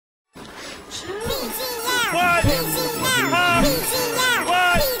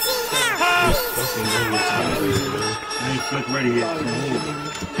Slick ready here. You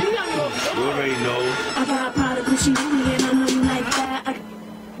already know. I got Prada, Gucci, Louis, and I know you like that.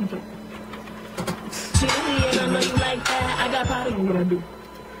 Louis, and I know you like that. I got Prada. What I do?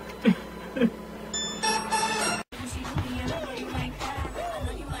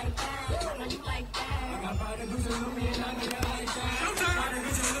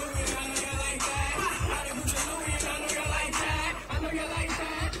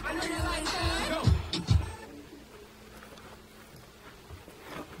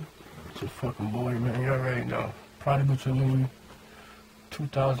 Fucking boy, man, you already know. Prodigal to Louis,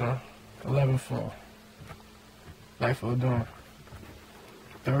 2011 fall. Life of a Dawn.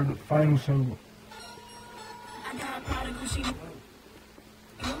 Third and final single.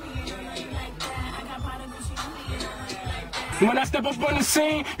 When I step up on the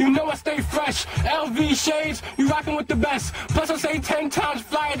scene, you know I stay fresh. LV shades, you rockin' with the best. Plus I say 10 times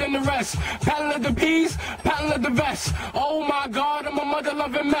flyer than the rest. Paddle of the P's, paddle of the vest. Oh my God, I'm a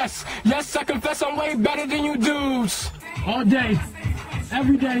mother-loving mess. Yes, I confess I'm way better than you dudes. All day,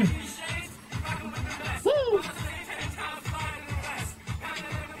 every day. Woo!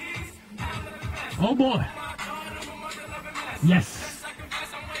 Oh boy. Yes.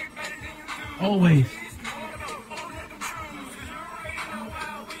 Always.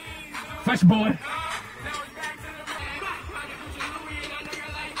 Fresh boy.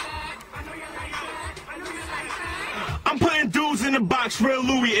 I'm putting dudes in the box, real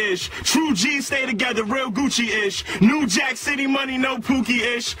Louis-ish. True G's stay together, real Gucci-ish. New Jack City money, no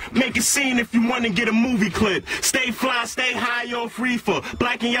Pookie-ish. Make a scene if you want to get a movie clip. Stay fly, stay high on reefer.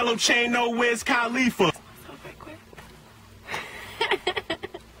 Black and yellow chain, no Wiz Khalifa.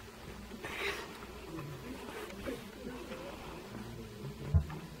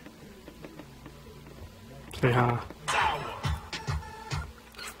 Say hi.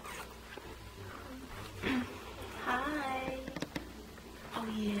 Hi. Oh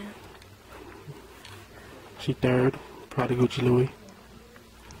yeah. She third. Prodigal Gucci Louis.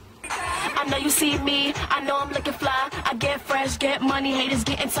 I know you see me. I know I'm looking fly. I get fresh, get money. Haters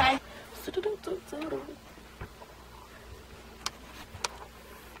getting tight.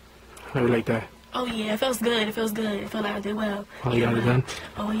 How you like that? Oh yeah, it feels good. It feels good. It felt like I did well. Oh, you got it done?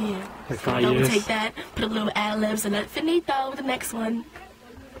 Oh yeah. Like So 5 years? take that, put a little ad-libs, and let finito with the next one.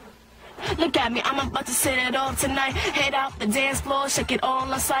 Look at me, I'm about to set it off tonight. Head out the dance floor, shake it all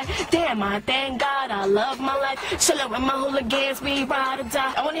aside. Damn, I thank God, I love my life. Chillin' with my hooligans, we ride or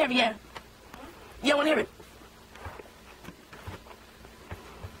die. I wanna hear it, yeah. Yeah, I wanna hear it.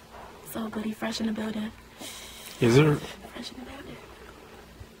 So goody, fresh in the building. Is there? Fresh in the building.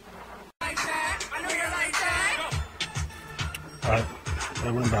 Alright,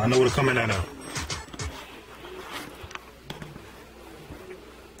 I know where to come in at now.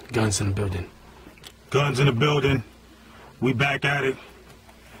 Guns in the building. Guns in the building. We back at it.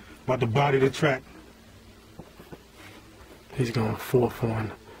 About to body the track. He's going fourth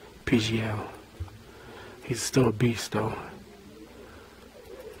on P.G.L. He's still a beast though.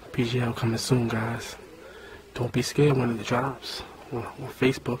 P.G.L. coming soon, guys. Don't be scared when it drops on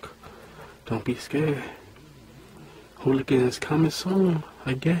Facebook. Don't be scared. Hooligans coming soon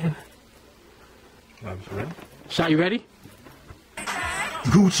again. Shot, you ready?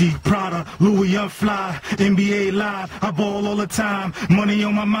 Gucci, Prada, Louis, I'm fly, NBA live, I ball all the time, money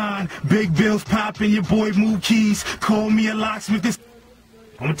on my mind, big bills popping, your boy move keys, call me a locksmith. This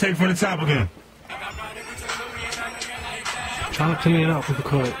I'm gonna take from the top again. Trying to clean it up if we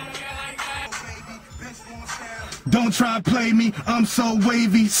could. Don't try to play me, I'm so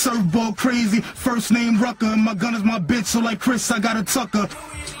wavy, surfboard crazy, first name Rucker, and my gun is my bitch, so like Chris, I got a tucker.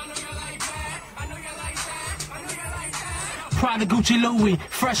 Prada Gucci Louis,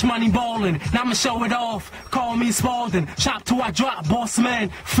 fresh money ballin', now I'ma show it off, call me Spalding, chop till I drop, boss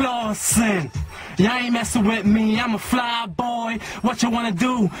man, flossin'. Y'all ain't messin' with me, I'm a fly boy, what you wanna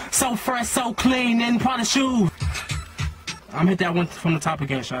do, so fresh, so clean, and Prada shoes. I'm hit that one from the top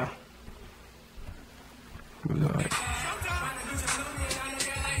again, Shy.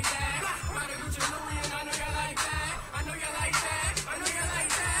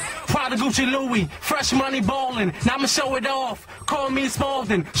 Prada Gucci Louis, fresh money ballin', now I'ma show it off, call me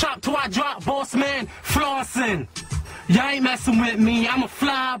Spalding, chop till I drop, boss man, flossin'. Y'all ain't messin' with me, I'm a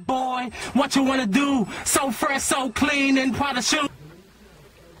fly boy, what you wanna do, so fresh, so clean, and Prada shoes.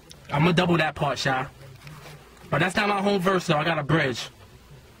 I'ma double that part, Shy. But that's not my whole verse though, I got a bridge.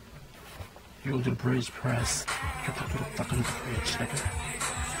 You go to the bridge press. Get to the fucking bridge, nigga.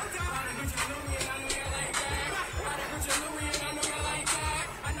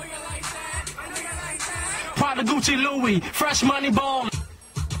 Prada Gucci Louis, fresh money ball.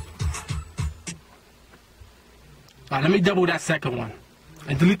 Alright, let me double that second one.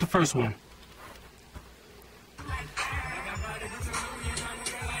 And delete the first one.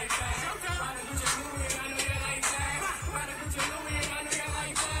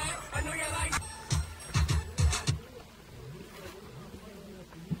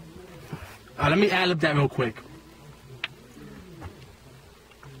 Let me ad-lib that real quick.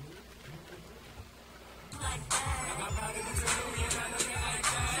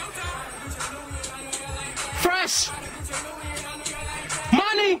 Fresh!